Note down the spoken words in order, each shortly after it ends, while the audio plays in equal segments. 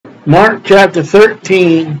Mark chapter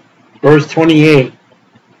 13, verse 28.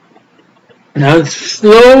 Now it's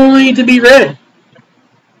slowly to be read.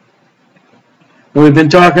 We've been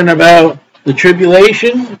talking about the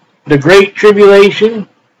tribulation, the great tribulation,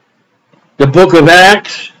 the book of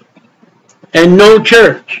Acts, and no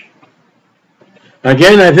church.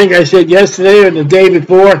 Again, I think I said yesterday or the day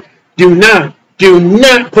before, do not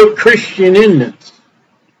put Christian in this.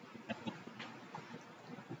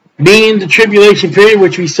 Being the tribulation period,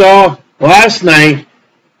 which we saw last night,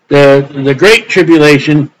 the great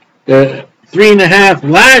tribulation, the 3.5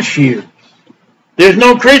 last year, there's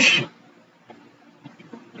no Christian.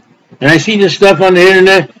 And I see this stuff on the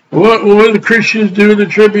internet. What do the Christians do in the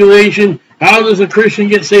tribulation? How does a Christian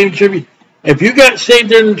get saved in tribulation? If you got saved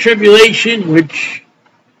during the tribulation, which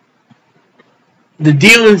the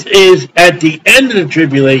dealings is at the end of the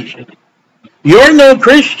tribulation, you're no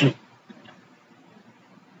Christian.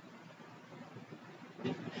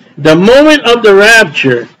 The moment of the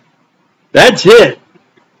rapture, that's it.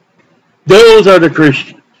 Those are the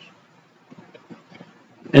Christians.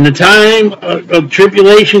 And the time of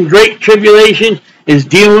tribulation, great tribulation, is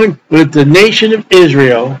dealing with the nation of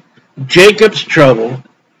Israel, Jacob's trouble.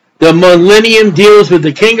 The millennium deals with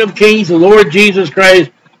the King of Kings, the Lord Jesus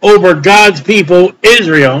Christ, over God's people,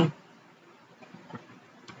 Israel.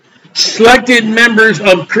 Selected members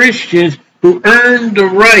of Christians who earned the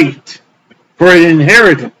right for an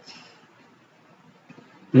inheritance.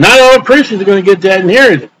 Not all Christians are going to get that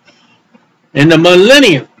inheritance. In the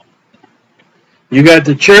millennium, you got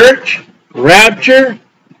the church, rapture,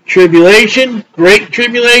 tribulation, great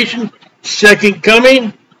tribulation, second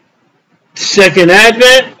coming, second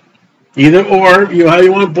advent, either or, how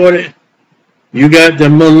you want to put it. You got the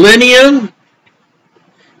millennium,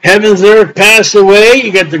 heavens and earth pass away,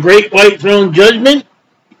 you got the great white throne judgment,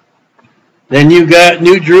 then you got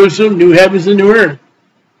New Jerusalem, new heavens and new earth.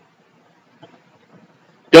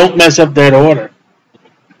 Don't mess up that order.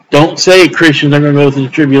 Don't say Christians are going to go through the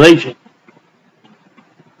tribulation.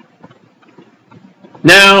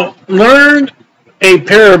 Now, learn a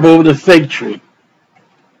parable of the fig tree.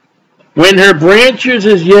 When her branches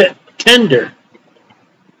is yet tender,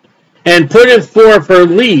 and putteth forth her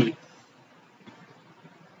leaves.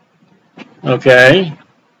 Okay?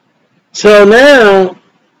 So now,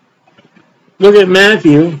 look at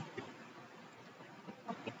Matthew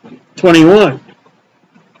 21.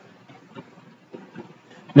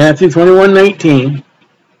 Matthew 21:19.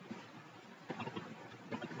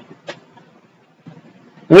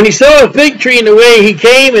 When he saw a fig tree in the way, he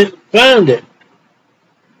came and found it.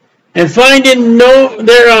 And finding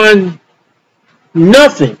thereon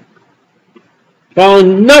nothing,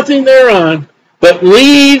 found nothing thereon, but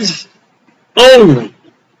leaves only.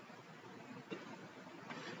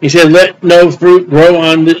 He said, let no fruit grow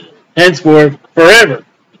on henceforth forever.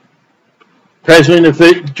 Presently the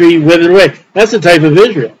fig tree withered away. That's the type of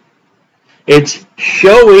Israel. It's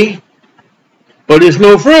showy, but it's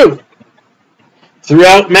no fruit.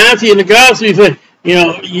 Throughout Matthew and the Gospel, he said,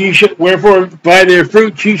 you should, wherefore by their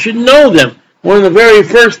fruits you should know them. One of the very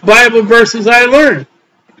first Bible verses I learned.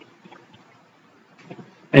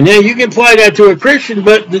 And then you can apply that to a Christian,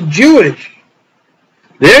 but the Jewish,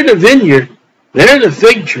 they're the vineyard, they're the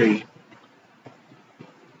fig tree.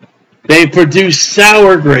 They produce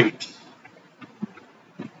sour grapes.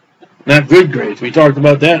 Not good grapes. We talked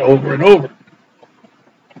about that over and over.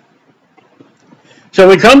 So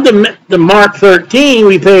we come to Mark 13,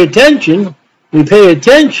 we pay attention.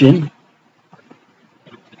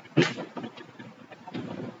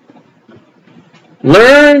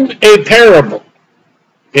 Learn a parable.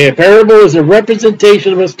 A parable is a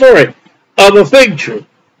representation of a story of a fig tree.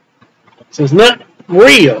 So it's not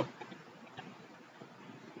real.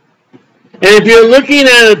 And if you're looking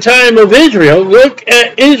at a time of Israel, look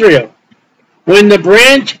at Israel. When the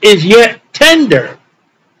branch is yet tender.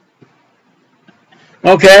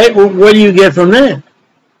 Okay, well, what do you get from that?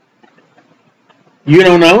 You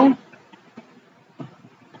don't know?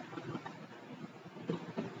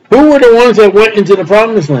 Who were the ones that went into the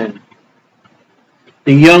promised land?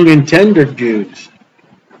 The young and tender Jews.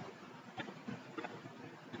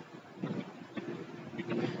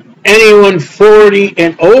 Anyone 40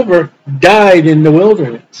 and over died in the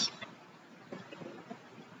wilderness.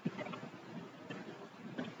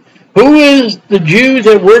 Who is the Jews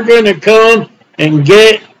that we're going to come and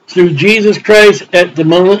get through Jesus Christ at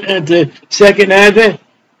the second advent?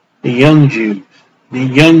 The young Jews. The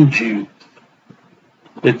young Jews.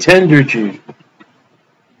 The tender Jews.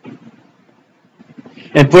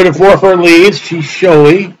 And put forth her leaves, she's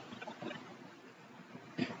showy.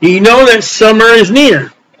 You know that summer is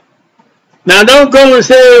near. Now, don't go and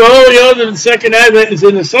say, oh, the second advent is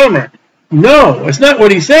in the summer. No, it's not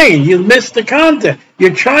what he's saying. You missed the content.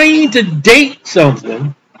 You're trying to date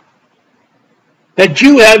something that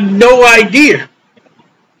you have no idea.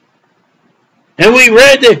 And we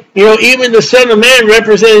read that, even the Son of Man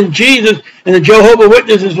representing Jesus, and the Jehovah's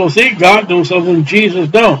Witnesses will see God do something Jesus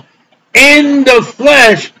don't. In the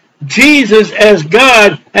flesh, Jesus as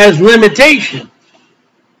God has limitations.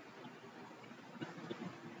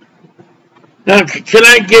 Now, can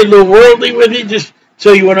I get a little worldly with you just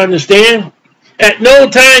so you would understand? At no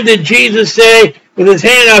time did Jesus say with his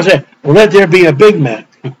hand out, say, well, let there be a Big Mac.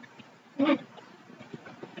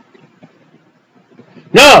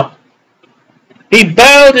 No. He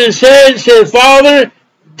bowed his head and said, Father,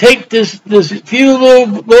 take this few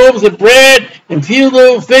little loaves of bread and few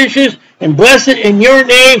little fishes and bless it in your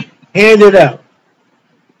name, hand it out.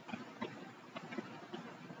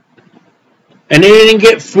 And they didn't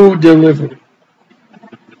get food delivered.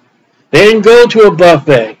 They didn't go to a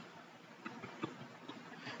buffet.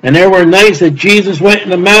 And there were nights that Jesus went in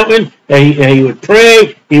the mountain, and he would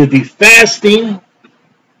pray, he would be fasting.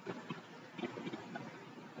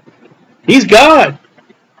 He's God.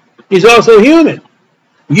 He's also human.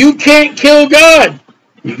 You can't kill God.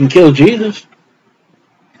 You can kill Jesus.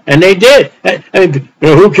 And they did. I mean,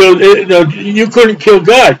 who killed? You couldn't kill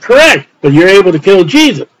God. Correct. But you're able to kill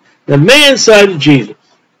Jesus. The man side of Jesus.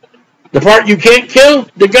 The part you can't kill,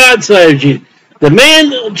 the God side of Jesus. The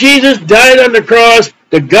man Jesus died on the cross.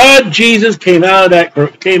 The God Jesus came out of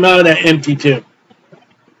that empty tomb.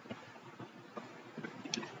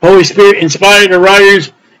 Holy Spirit inspired the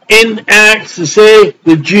writers in Acts to say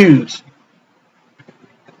the Jews.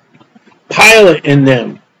 Pilate in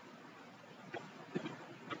them.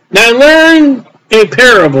 Now learn a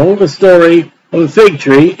parable, the story of a fig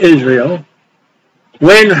tree, Israel.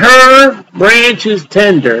 When her branch is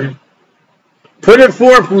tender, put her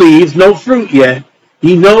forth leaves, no fruit yet,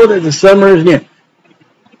 you know that the summer is near.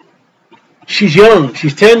 She's young,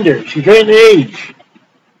 she's tender, she's right in age.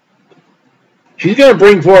 She's going to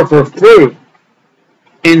bring forth her fruit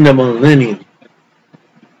in the millennium.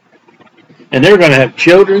 And they're going to have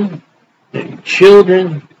children and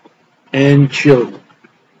children and children.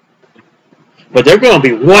 But they're going to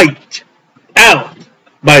be wiped out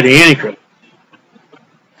by the Antichrist.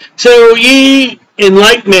 So ye in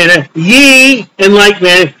like manner,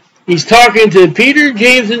 he's talking to Peter,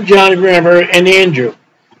 James, and John, remember, and Andrew.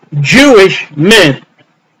 Jewish men.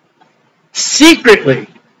 Secretly.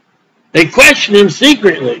 They question him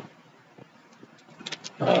secretly.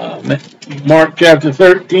 Mark chapter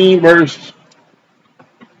 13, verse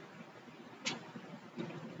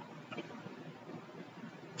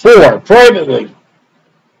 4, privately.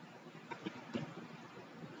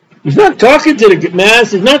 He's not talking to the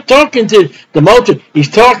mass. He's not talking to the multitude.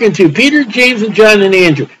 He's talking to Peter, James, and John, and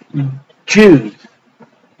Andrew. Jews.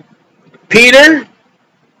 Peter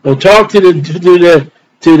will talk to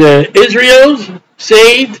the Israels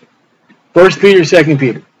saved. 1 Peter, 2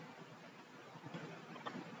 Peter.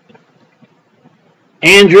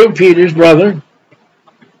 Andrew, Peter's brother.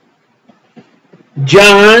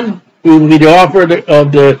 John, who will be the author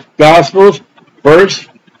of the Gospels. 1st,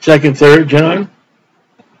 2nd, 3rd John.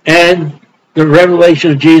 And the revelation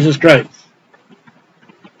of Jesus Christ.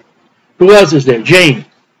 Who else is there? James.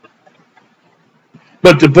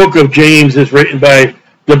 But the book of James is written by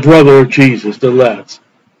the brother of Jesus, the last.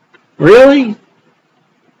 Really?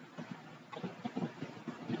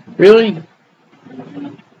 Really?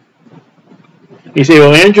 You say,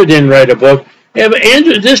 well, Andrew didn't write a book. Yeah, but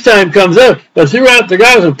Andrew this time comes up. But throughout the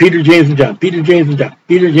Gospel, Peter, James, and John. Peter, James, and John.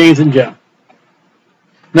 Peter, James, and John.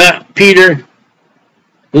 Not Peter,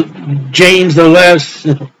 James the less,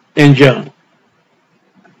 and John.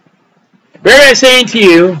 Very I saying to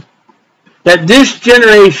you that this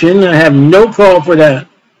generation, I have no call for that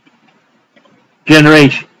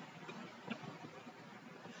generation,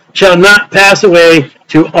 shall not pass away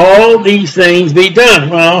till all these things be done.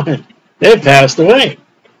 Well, they've passed away.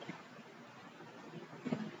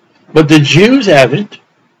 But the Jews haven't.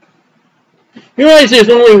 You realize there's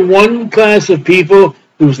only one class of people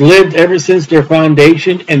who's lived ever since their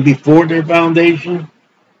foundation and before their foundation.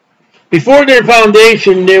 Before their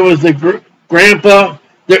foundation, there was the grandpa,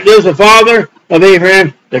 there's the father of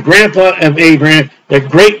Abraham, the grandpa of Abraham, the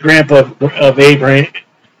great-grandpa of Abraham,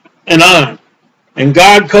 and on. And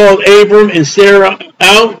God called Abram and Sarah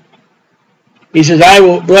out. He says, I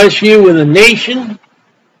will bless you with a nation.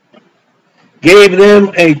 Gave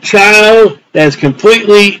them a child that's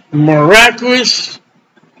completely miraculous.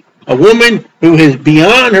 A woman who is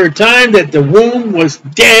beyond her time, that the womb was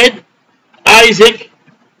dead. Isaac.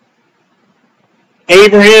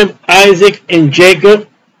 Abraham, Isaac, and Jacob.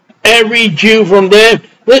 Every Jew from them.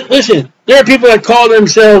 Listen, there are people that call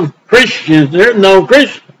themselves Christians. They're no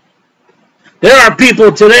Christians. There are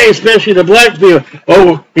people today, especially the black people.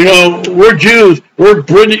 Oh, you know, we're Jews. We're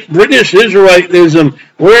British Israelitism.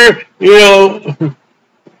 We're, you know,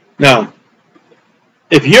 no.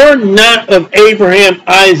 If you're not of Abraham,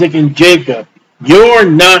 Isaac, and Jacob, you're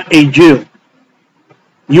not a Jew.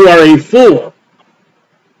 You are a fool,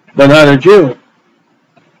 but not a Jew.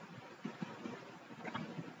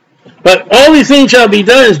 But all these things shall be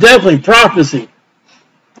done is definitely prophecy.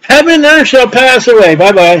 Heaven and earth shall pass away.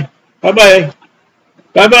 Bye-bye. Bye-bye.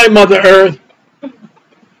 Bye-bye, Mother Earth.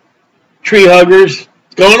 Tree huggers.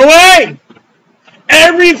 It's going away.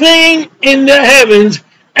 Everything in the heavens,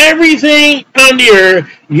 everything on the earth,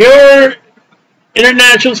 your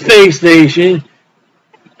International Space Station,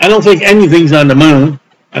 I don't think anything's on the moon.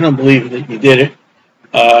 I don't believe that you did it.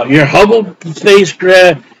 Your Hubble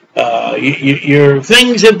spacecraft, your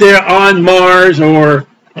things if they're on Mars or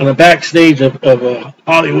on a backstage of a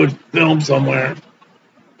Hollywood film somewhere.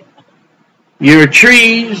 Your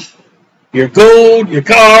trees, your gold, your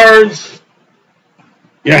cars,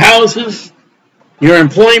 your houses, your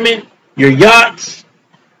employment, your yachts,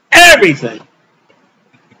 everything.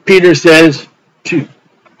 Peter says to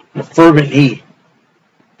the fervent heat.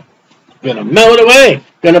 Gonna melt away,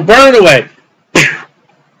 gonna burn away.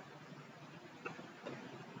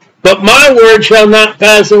 But my word shall not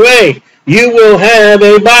pass away. You will have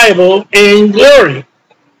a Bible in glory.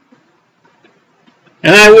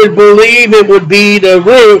 And I would believe it would be the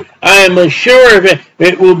root. I am sure of it.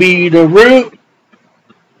 It will be the root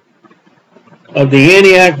of the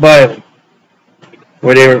Antioch Bible,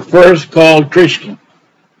 where they were first called Christian.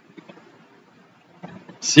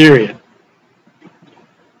 Syria.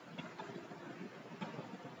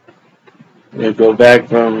 We'll go back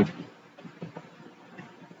from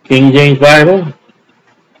King James Bible,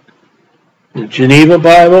 the Geneva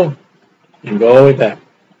Bible, and go all the way back.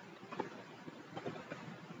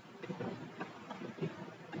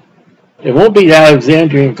 It won't be the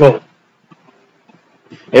Alexandrian Code.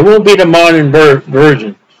 It won't be the modern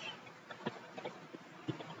version.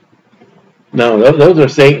 No, those are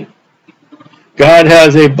Satan. God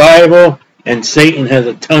has a Bible, and Satan has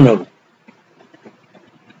a ton of them.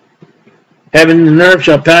 Heaven and earth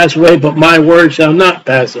shall pass away, but my word shall not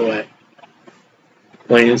pass away.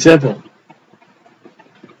 Plain and simple.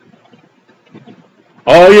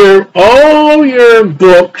 All your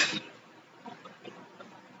books,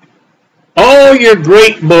 all your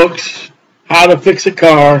great books, how to fix a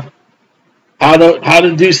car, how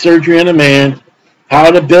to do surgery on a man,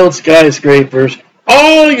 how to build skyscrapers,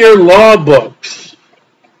 all your law books.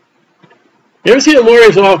 You ever see a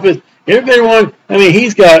lawyer's office? You ever been one? I mean,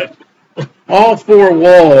 he's got all four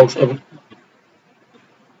walls of.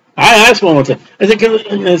 I asked one time. I said, can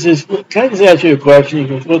I just ask you a question? He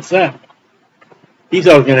goes, what's that? He's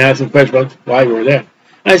always going to ask some questions about why you were there.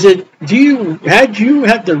 I said, had you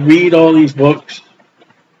have to read all these books?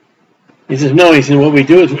 He says, no. He said, what we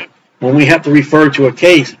do is when we have to refer to a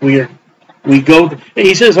case, we go.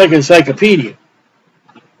 He says like an encyclopedia.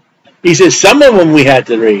 He says some of them we had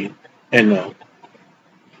to read and know.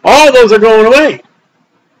 All of those are going away.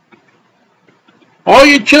 All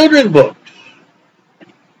your children's books.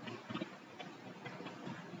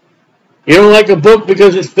 You don't like a book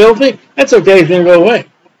because it's filthy? That's okay, it's going to go away.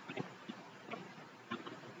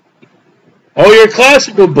 All your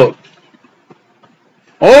classical books.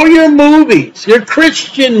 All your movies, your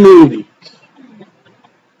Christian movies.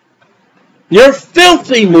 Your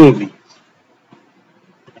filthy movies.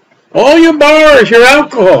 All your bars, your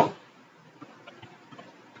alcohol.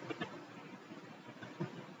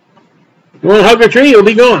 You want to hug a tree, you'll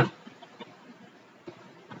be gone.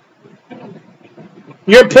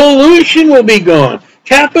 Your pollution will be gone.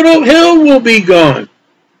 Capitol Hill will be gone.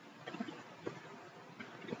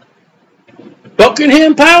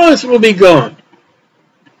 Buckingham Palace will be gone.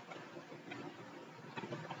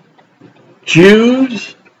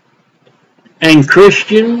 Jews and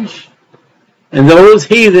Christians and those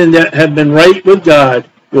heathen that have been right with God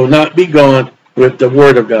will not be gone with the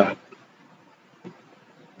Word of God.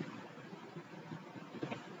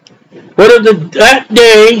 But of that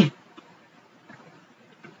day,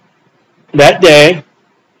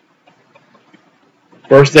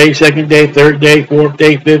 first day, second day, third day, fourth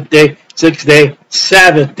day, fifth day, sixth day,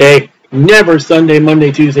 Sabbath day, never Sunday,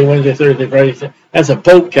 Monday, Tuesday, Wednesday, Thursday, Friday, Saturday. That's a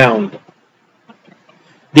Pope calendar.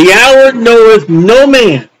 The hour knoweth no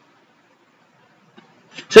man.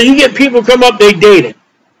 So you get people come up, they date it.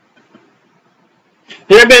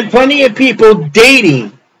 There have been plenty of people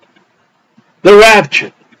dating the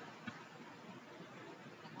rapture.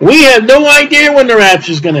 We have no idea when the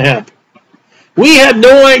rapture is going to happen. We have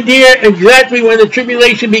no idea exactly when the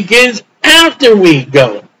tribulation begins after we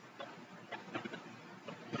go.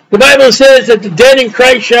 The Bible says that the dead in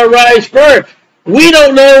Christ shall rise first. We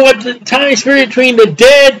don't know what the time period between the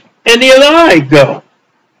dead and the alive go.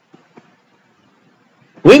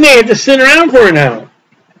 We may have to sit around for an hour.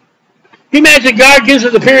 Can you imagine God gives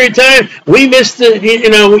us a period of time, we missed the,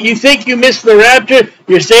 you think you missed the rapture,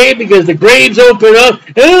 you're saved because the graves open up.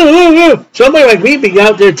 Somebody like me be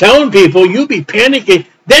out there telling people, you'll be panicking,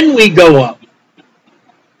 then we go up.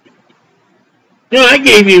 I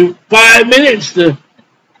gave you 5 minutes to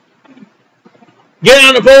get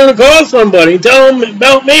on the phone and call somebody and tell them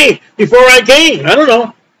about me before I came. I don't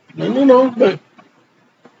know, but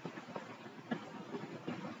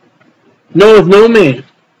knoweth no man.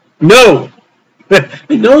 No.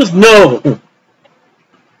 He knows no.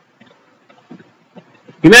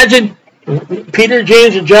 Imagine Peter,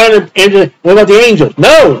 James, and John, and what about the angels?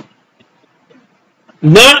 No.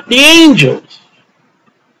 Not the angels.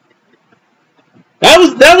 That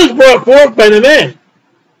was brought forth by the men.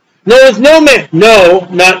 Knoweth no man. No,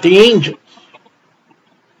 not the angels,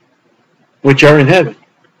 which are in heaven.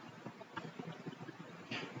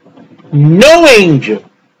 No angel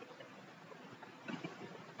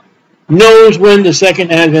knows when the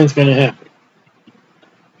second advent is going to happen.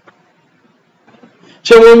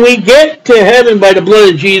 So when we get to heaven by the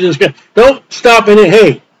blood of Jesus Christ, don't stop in it.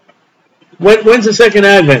 Hey, when's the second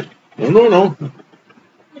advent? No.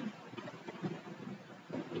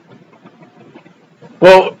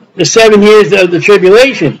 Well, the 7 years of the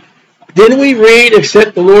tribulation. Didn't we read,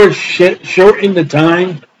 except the Lord shortened the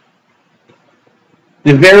time?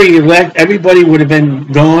 The very elect, everybody would have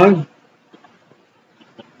been gone.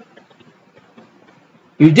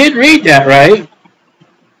 You did read that, right?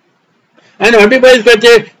 I know everybody's got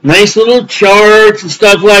their nice little charts and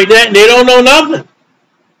stuff like that, and they don't know nothing.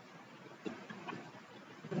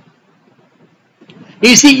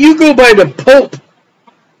 You see, you go by the Pope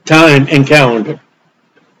time and calendar.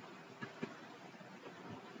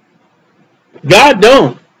 God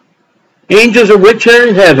don't. Angels are with her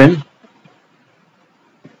in heaven.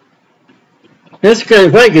 That's kind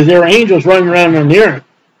of funny because there are angels running around on the earth.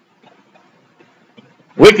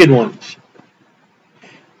 Wicked ones.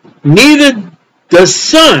 Neither the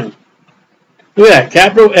Son, look at that,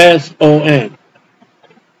 capital S-O-N,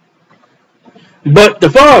 but the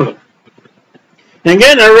Father. And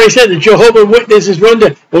again, I already said the Jehovah's Witnesses run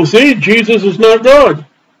to, well, see, Jesus is not God.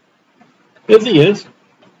 Yes, he is.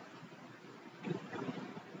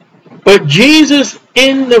 But Jesus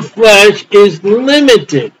in the flesh is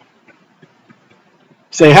limited.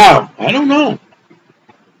 Say how? I don't know.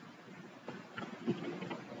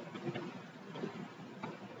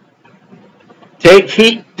 Take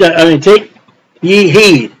ye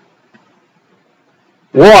heed.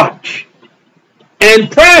 Watch. And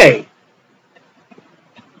pray.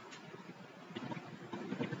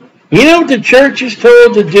 You know what the church is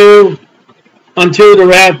told to do until the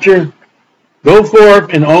rapture? Go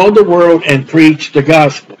forth in all the world and preach the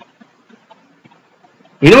gospel.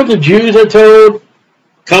 You know what the Jews are told?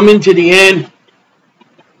 Coming to the end,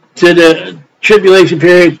 to the tribulation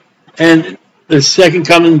period, and the second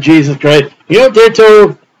coming of Jesus Christ. You know what they're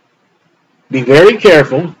told? Be very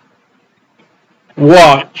careful.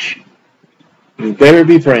 Watch. You better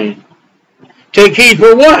be praying. Take heed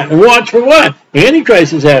for what? And watch for what? The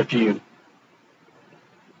Antichrist is after you.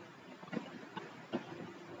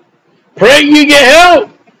 Pray you get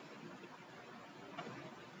help.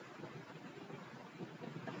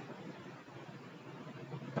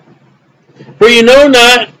 For you know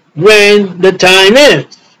not when the time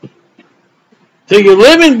is. So you're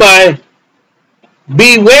living by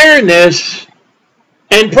bewareness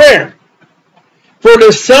and prayer. For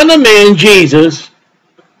the Son of Man, Jesus,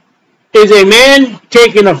 is a man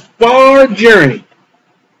taking a far journey,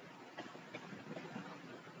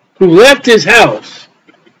 who left his house.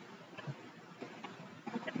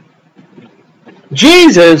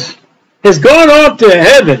 Jesus has gone off to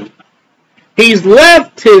heaven. He's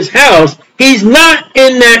left his house. He's not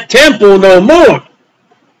in that temple no more.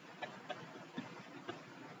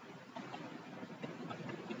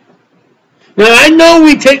 Now, I know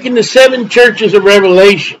we've taken the 7 churches of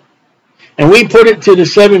Revelation and we put it to the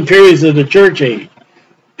 7 periods of the church age.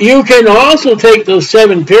 You can also take those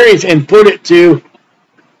 7 periods and put it to,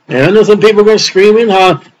 and I know some people are going to scream and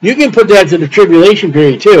holler, you can put that to the tribulation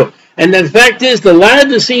period too. And the fact is, the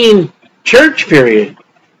Laodicean church period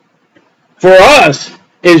for us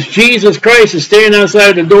is Jesus Christ is standing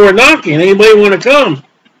outside the door knocking. Anybody want to come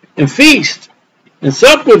and feast and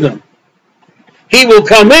sup with him? He will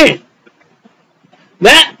come in.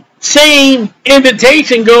 That same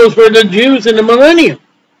invitation goes for the Jews in the millennium.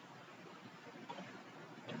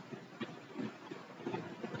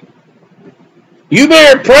 You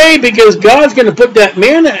better pray because God's going to put that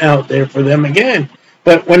manna out there for them again.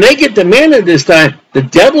 But when they get the manna this time, the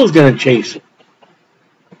devil's going to chase them.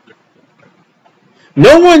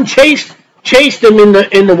 No one chased them in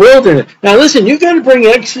the wilderness. Now listen, you got to bring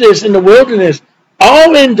Exodus in the wilderness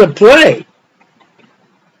all into play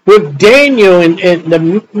with Daniel and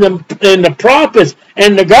the prophets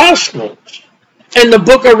and the Gospels and the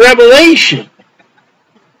book of Revelation.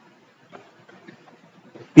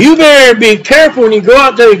 You better be careful when you go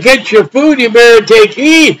out there to get your food. You better take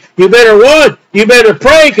heed. You better watch. You better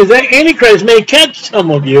pray because that Antichrist may catch some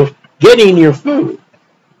of you getting your food.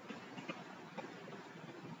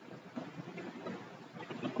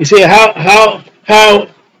 You see how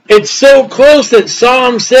it's so close that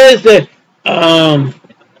Psalm says that.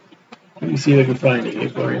 Let me see if I can find it here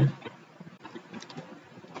for you.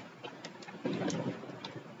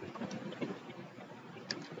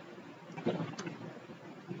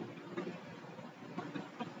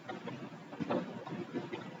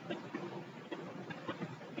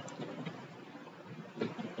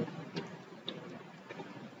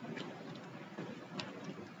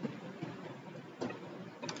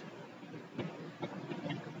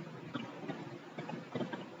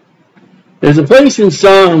 There's a place in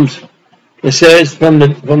Psalms that says from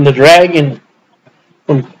the dragon,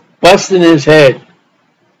 from busting his head,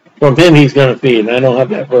 from him he's going to feed. And I don't have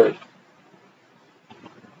that verse.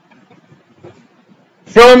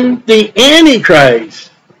 From the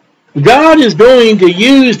Antichrist, God is going to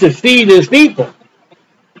use to feed his people.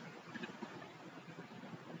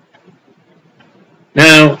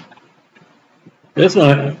 Now, that's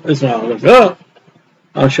not look up.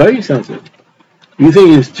 I'll show you something. You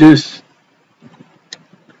think it's just...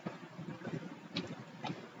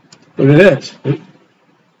 Look at this. Wait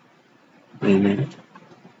a minute.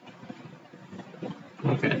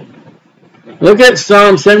 Okay. Look at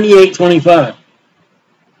Psalm 78:25.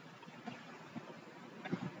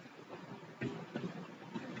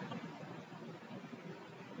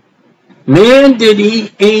 Man did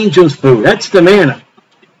eat angels' food. That's the manna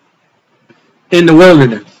in the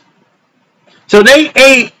wilderness. So they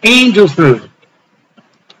ate angels' food.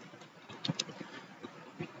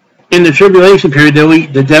 In the tribulation period, they'll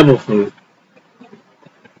eat the devil food.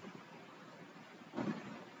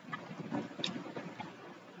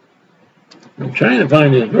 I'm trying to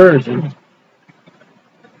find this version.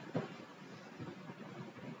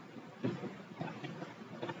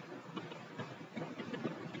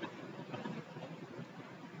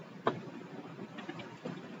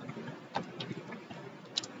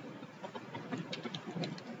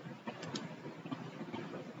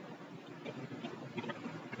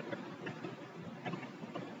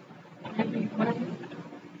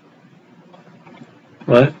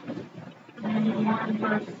 What?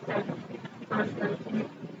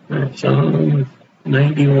 Psalm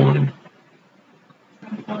 91.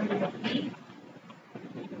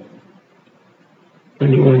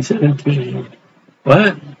 21:17.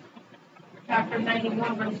 What? Chapter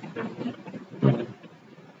 91, verse 13.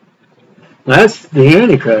 That's the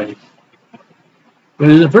Antichrist. But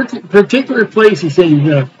in a particular place, he said he's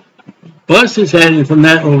going to bust his head, and from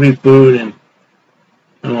that will be food, and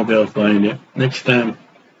I won't be able to find it next time.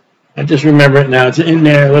 I just remember it now. It's in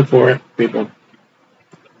there. Look for it, people.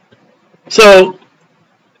 So,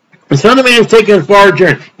 the Son of Man is taking a far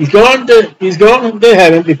journey. He's going to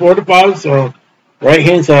heaven before the Father's throne, right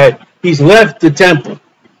hand side. He's left the temple.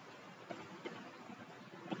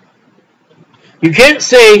 You can't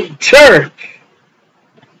say church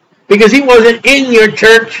because he wasn't in your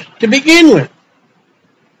church to begin with.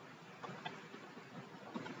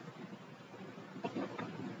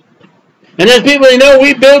 And as people,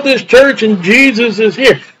 we built this church and Jesus is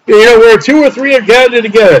here. Where 2 or 3 are gathered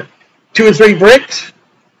together. 2 or 3 bricks.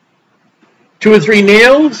 2 or 3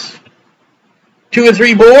 nails. 2 or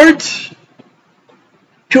 3 boards.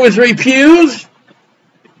 2 or 3 pews.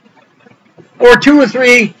 Or 2 or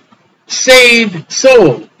 3 saved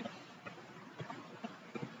souls.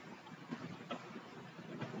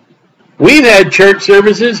 We've had church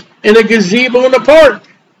services in a gazebo in the park.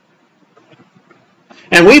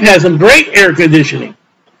 And we've had some great air conditioning.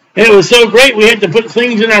 And it was so great we had to put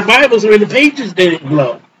things in our Bibles where the pages didn't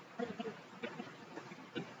blow.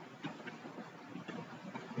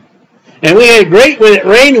 And we had great when it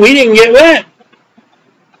rained, we didn't get wet.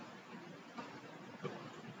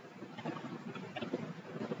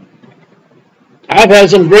 I've had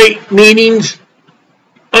some great meetings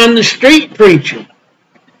on the street preaching.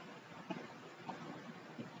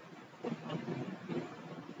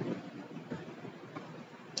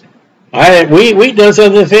 We've done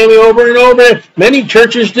something in the family over and over. Many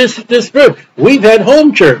churches disprove. We've had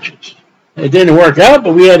home churches. It didn't work out,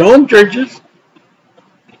 but we had home churches.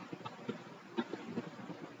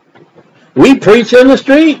 We preached on the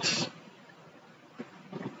streets.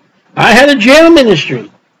 I had a jail ministry.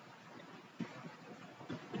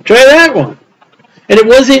 Try that one. And it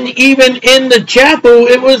wasn't even in the chapel,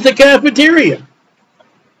 it was the cafeteria.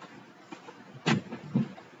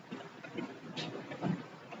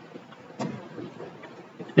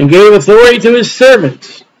 And gave authority to his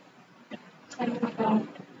servants.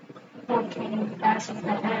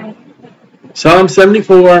 Psalm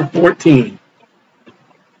 74:14.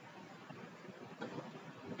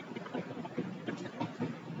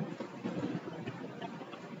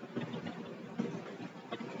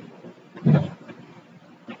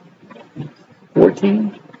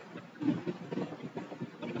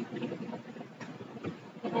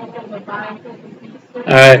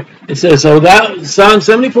 Alright, it says, so thou, Psalm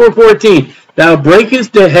 74:14, thou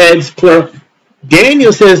breakest the heads, plural.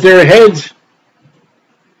 Daniel says there are heads.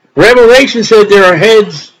 Revelation said there are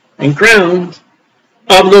heads and crowns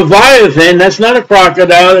of Leviathan. That's not a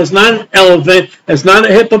crocodile, that's not an elephant, that's not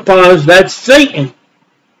a hippopotamus, that's Satan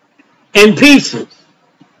in pieces.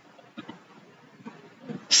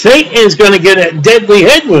 Satan is going to get a deadly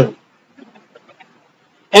head wound.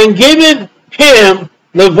 And giveth him,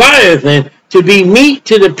 Leviathan, to be meat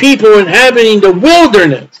to the people inhabiting the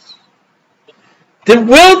wilderness. The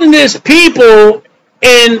wilderness people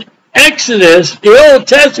in Exodus, the Old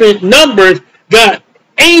Testament, Numbers, got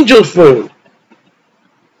angel food.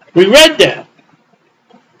 We read that.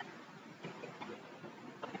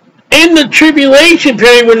 In the tribulation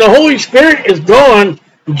period, when the Holy Spirit is gone,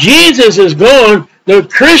 Jesus is gone, the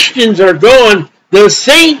Christians are gone, the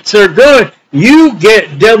saints are gone, you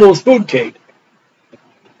get devil's food cake.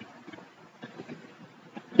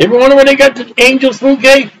 You ever wonder where they got the angel's food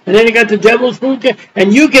cake and then they got the devil's food cake?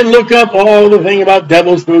 And you can look up all the thing about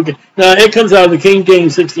devil's food cake. Now, it comes out of the King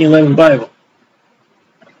James 1611 Bible.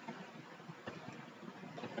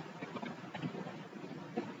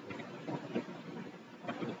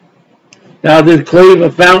 Thou didst cleave a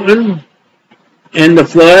fountain in the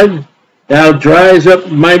flood. Thou dries up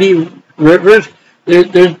mighty rivers.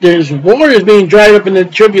 There's waters being dried up in the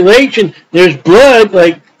tribulation. There's blood,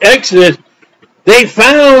 like Exodus. They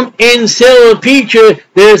found in Salapitra,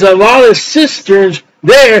 there's a lot of cisterns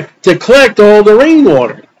there to collect all the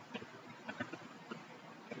rainwater.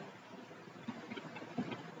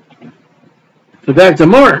 So back to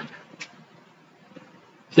Mark.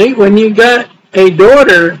 See, when you got a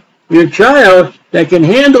daughter, your child, that can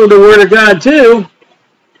handle the Word of God too,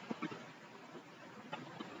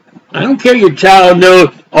 I don't care your child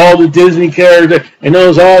knows all the Disney characters and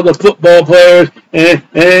knows all the football players and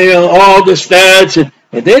you know, all the stats.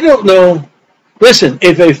 And they don't know. Listen,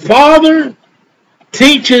 if a father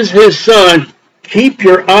teaches his son, keep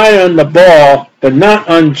your eye on the ball, but not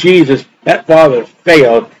on Jesus, that father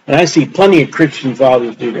failed. And I see plenty of Christian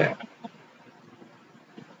fathers do that.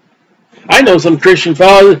 I know some Christian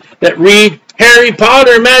fathers that read Harry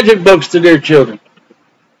Potter magic books to their children.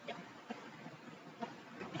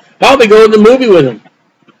 I'll be going to the movie with them.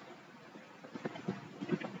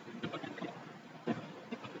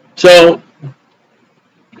 So,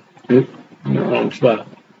 wrong spot.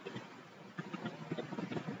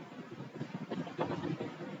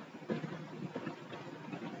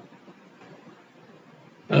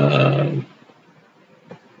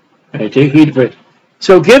 I take heed for it.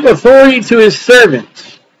 So give authority to his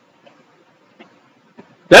servants.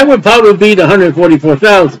 That would probably be the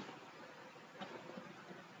 144,000.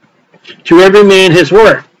 To every man his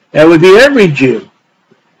work. That would be every Jew.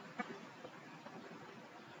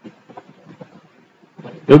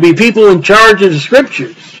 There will be people in charge of the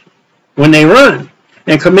scriptures when they run.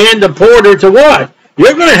 And command the porter to what?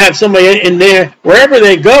 You're going to have somebody in there, wherever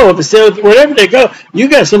they go, wherever they go, you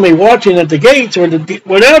got somebody watching at the gates or the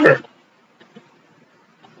whatever.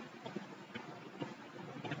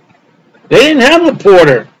 They didn't have a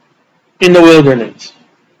porter in the wilderness.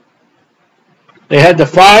 They had the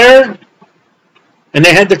fire and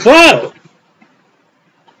they had the cloud.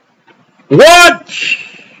 Watch!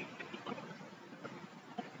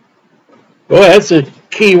 Boy, that's a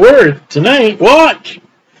key word tonight. Watch!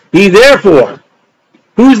 Ye therefore.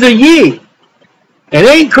 Who's the ye? It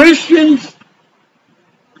ain't Christians.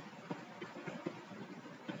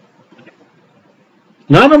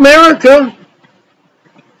 Not America.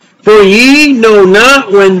 For ye know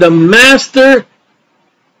not when the master,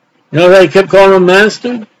 you know they kept calling him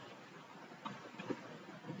master?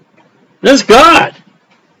 That's God.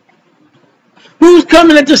 Who's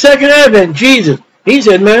coming at the second advent? Jesus. He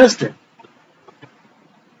said master.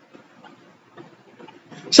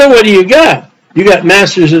 So what do you got? You got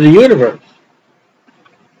masters of the universe.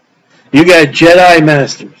 You got Jedi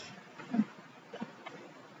masters.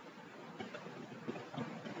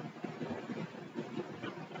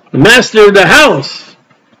 The master of the house.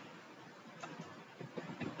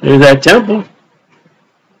 There's that temple.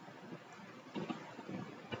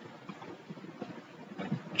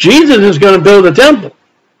 Jesus is going to build a temple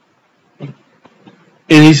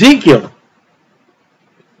in Ezekiel.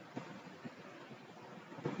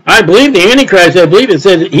 I believe the Antichrist, I believe it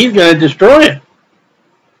says that he's going to destroy it.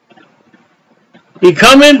 He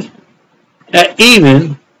coming at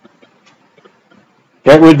even,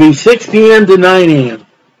 that would be 6 p.m. to 9 a.m.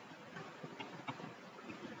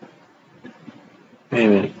 Wait a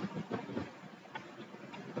minute.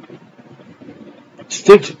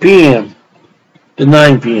 6 p.m. to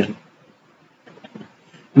 9 p.m.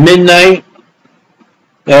 Midnight,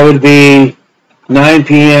 that would be 9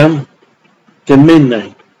 p.m. to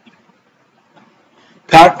midnight.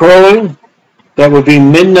 Cock crowing, that would be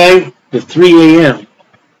midnight to 3 a.m.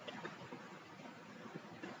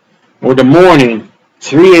 Or the morning,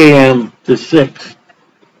 3 a.m. to 6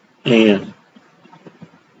 a.m.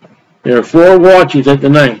 There are 4 watches at the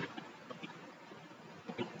night.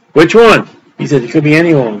 Which one? He said it could be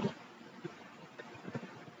any one.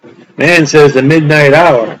 Man says the midnight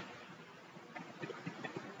hour.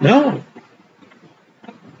 No.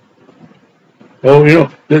 Oh, you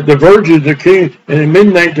know, the virgins are king, and at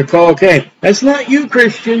midnight to call king. That's not you,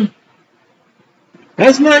 Christian.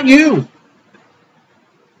 That's not you.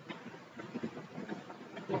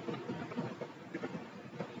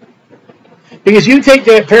 Because you take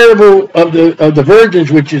that parable of the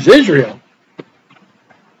virgins, which is Israel.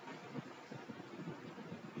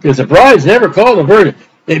 Because the bride's never called a virgin.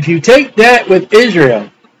 If you take that with Israel,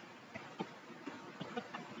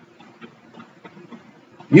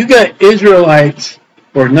 you got Israelites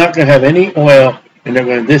who are not going to have any oil, and they're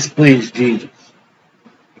going to displease Jesus.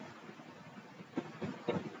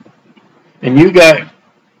 And you got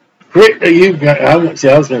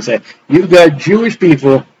Jewish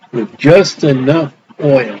people with just enough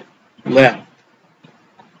oil left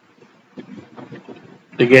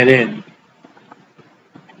to get in.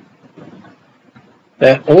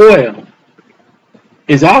 That oil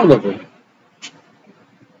is olive oil.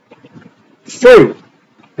 Fruit.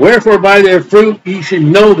 Wherefore by their fruit ye should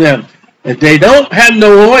know them. If they don't have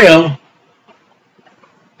no oil,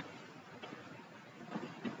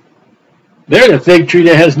 they're the fig tree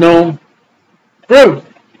that has no fruit.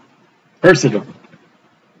 First of them.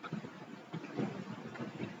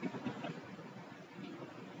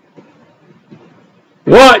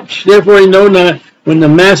 Watch, therefore ye know not when the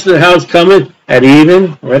master of the house cometh at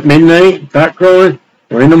even, or at midnight, cock crowing,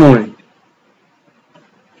 or in the morning.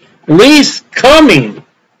 Least coming,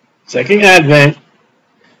 second advent,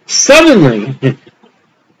 suddenly,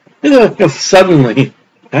 suddenly,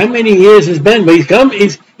 how many years has been? But he's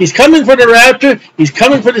coming for the rapture, he's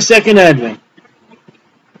coming for the second advent.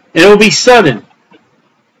 And it will be sudden.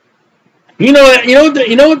 You know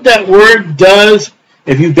what that word does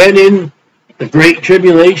if you've been in the Great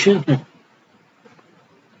Tribulation?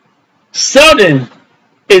 Sudden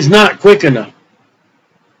is not quick enough.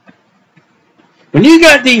 When you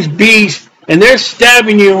got these beasts and they're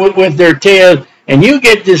stabbing you with their tails, and you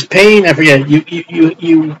get this pain, I forget,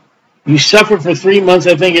 you suffer for 3 months,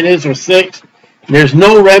 I think it is, or 6. There's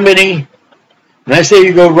no remedy. And I say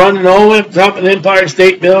you go running all the way up to the top of the Empire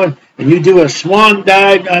State Building, and you do a swan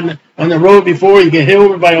dive on the road before you get hit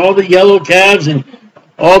over by all the yellow cabs and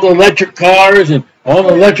all the electric cars and all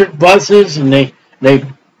the electric buses, and they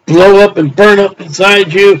blow up and burn up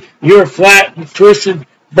inside you. You're flat, twisted,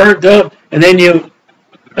 burnt up, and then you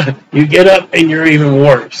get up and you're even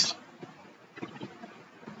worse.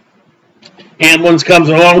 Ambulance comes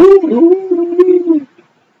along.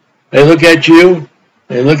 They look at you.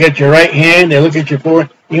 They look at your right hand. They look at your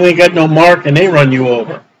forehead. You ain't got no mark, and they run you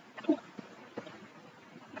over.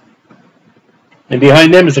 And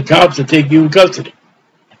behind them is the cops that take you in custody.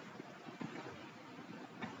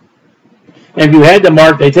 And if you had the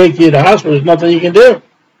mark, they take you to the hospital. There's nothing you can do.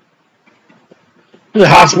 The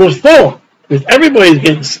hospital's full because everybody's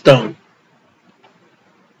getting stoned.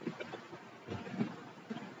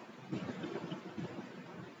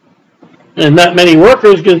 And not many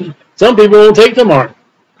workers because some people won't take the mark.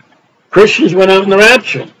 Christians went out in the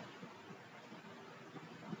rapture.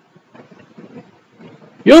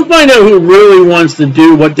 You'll find out who really wants to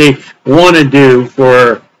do what they want to do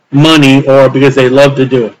for money or because they love to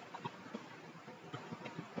do it.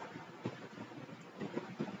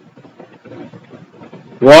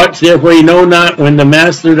 Watch, therefore ye know not when the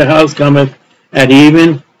master of the house cometh at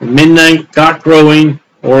even, midnight, cock crowing,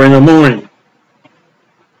 or in the morning.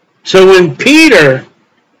 So when Peter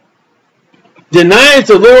denies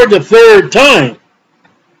the Lord the third time,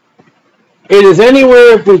 it is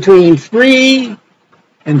anywhere between 3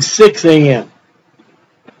 and 6 a.m.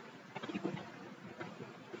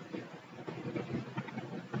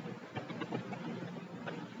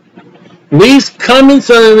 Least coming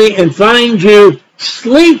suddenly and find you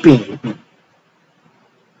sleeping.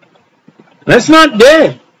 That's not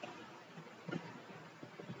dead.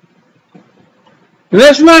 And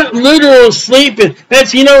that's not literal sleeping.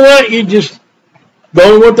 That's, you know what, you're just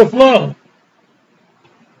going with the flow.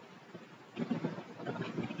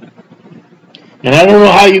 And I don't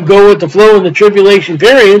know how you go with the flow in the tribulation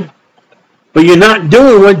period, but you're not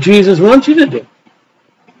doing what Jesus wants you to do.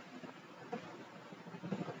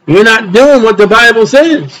 You're not doing what the Bible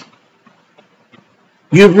says.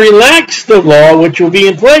 You've relaxed the law which will be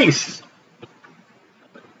in place.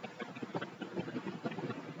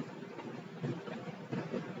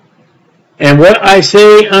 And what I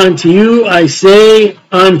say unto you, I say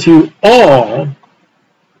unto all.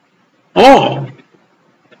 All.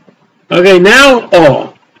 Okay, now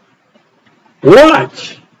all.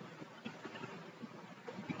 Watch.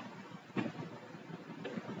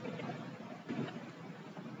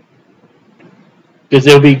 Because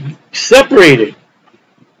they'll be separated.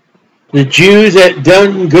 The Jews that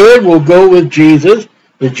done good will go with Jesus.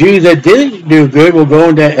 The Jews that didn't do good will go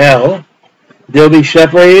into hell. They'll be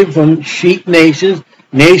separated from sheep nations,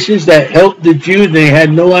 nations that helped the Jews. They had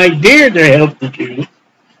no idea they helped the Jews.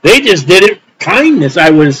 They just did it kindness,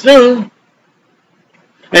 I would assume.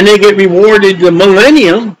 And they get rewarded the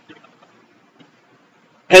millennium.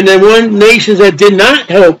 And then one nations that did not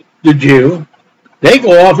help the Jew, they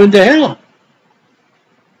go off into hell.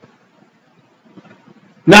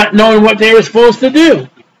 Not knowing what they were supposed to do.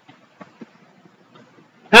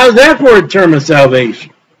 How's that for a term of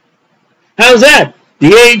salvation? How's that?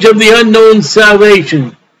 The age of the unknown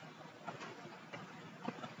salvation.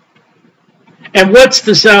 And what's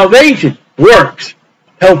the salvation? Works.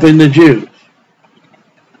 Helping the Jews.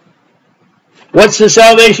 What's the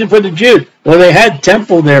salvation for the Jews? Well, they had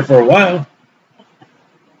temple there for a while.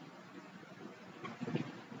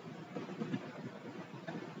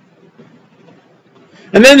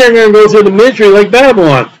 And then they're going to go through the misery like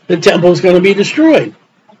Babylon. The temple's going to be destroyed.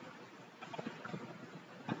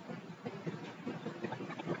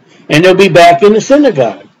 And they'll be back in the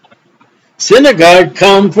synagogue. Synagogue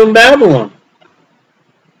come from Babylon.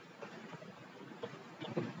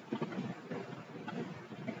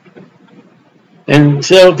 And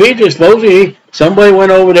so Peter, supposedly, somebody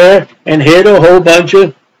went over there and hid a whole bunch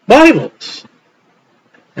of Bibles.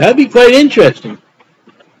 That'd be quite interesting.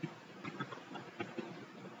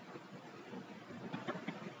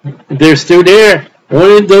 If they're still there,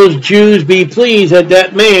 wouldn't those Jews be pleased at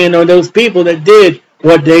that man or those people that did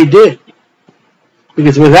what they did?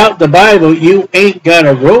 Because without the Bible, you ain't got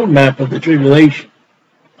a roadmap of the tribulation.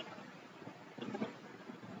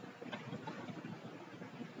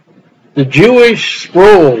 The Jewish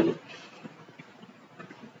scroll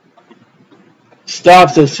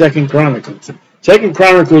stops at 2 Chronicles. 2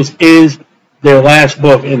 Chronicles is their last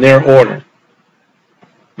book in their order.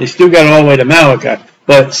 They still got all the way to Malachi.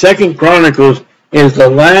 But 2 Chronicles is the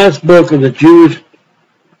last book of the Jewish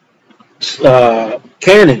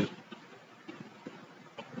canon.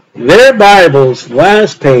 Their Bible's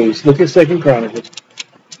last page, look at 2 Chronicles.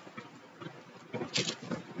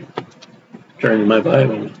 Turning my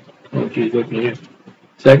Bible. Oh, geez, look here.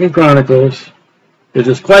 2 Chronicles, because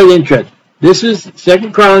it's quite interesting. This is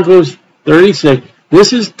 2 Chronicles 36.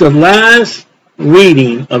 This is the last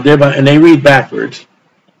reading of their Bible, and they read backwards.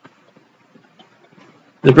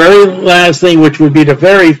 The very last thing, which would be the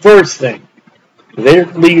very first thing. They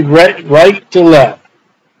lead right to left.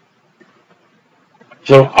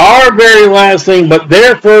 So our very last thing, but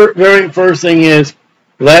their very first thing is,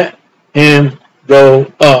 let him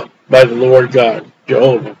go up by the Lord God,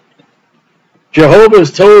 Jehovah. Jehovah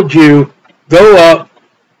has told you, go up,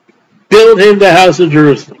 build him the house of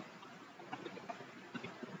Jerusalem.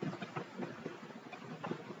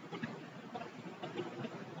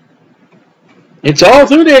 It's all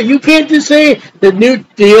through there. You can't just say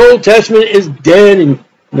the Old Testament is dead and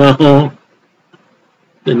no.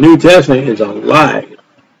 The New Testament is alive.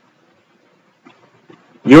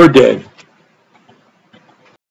 You're dead.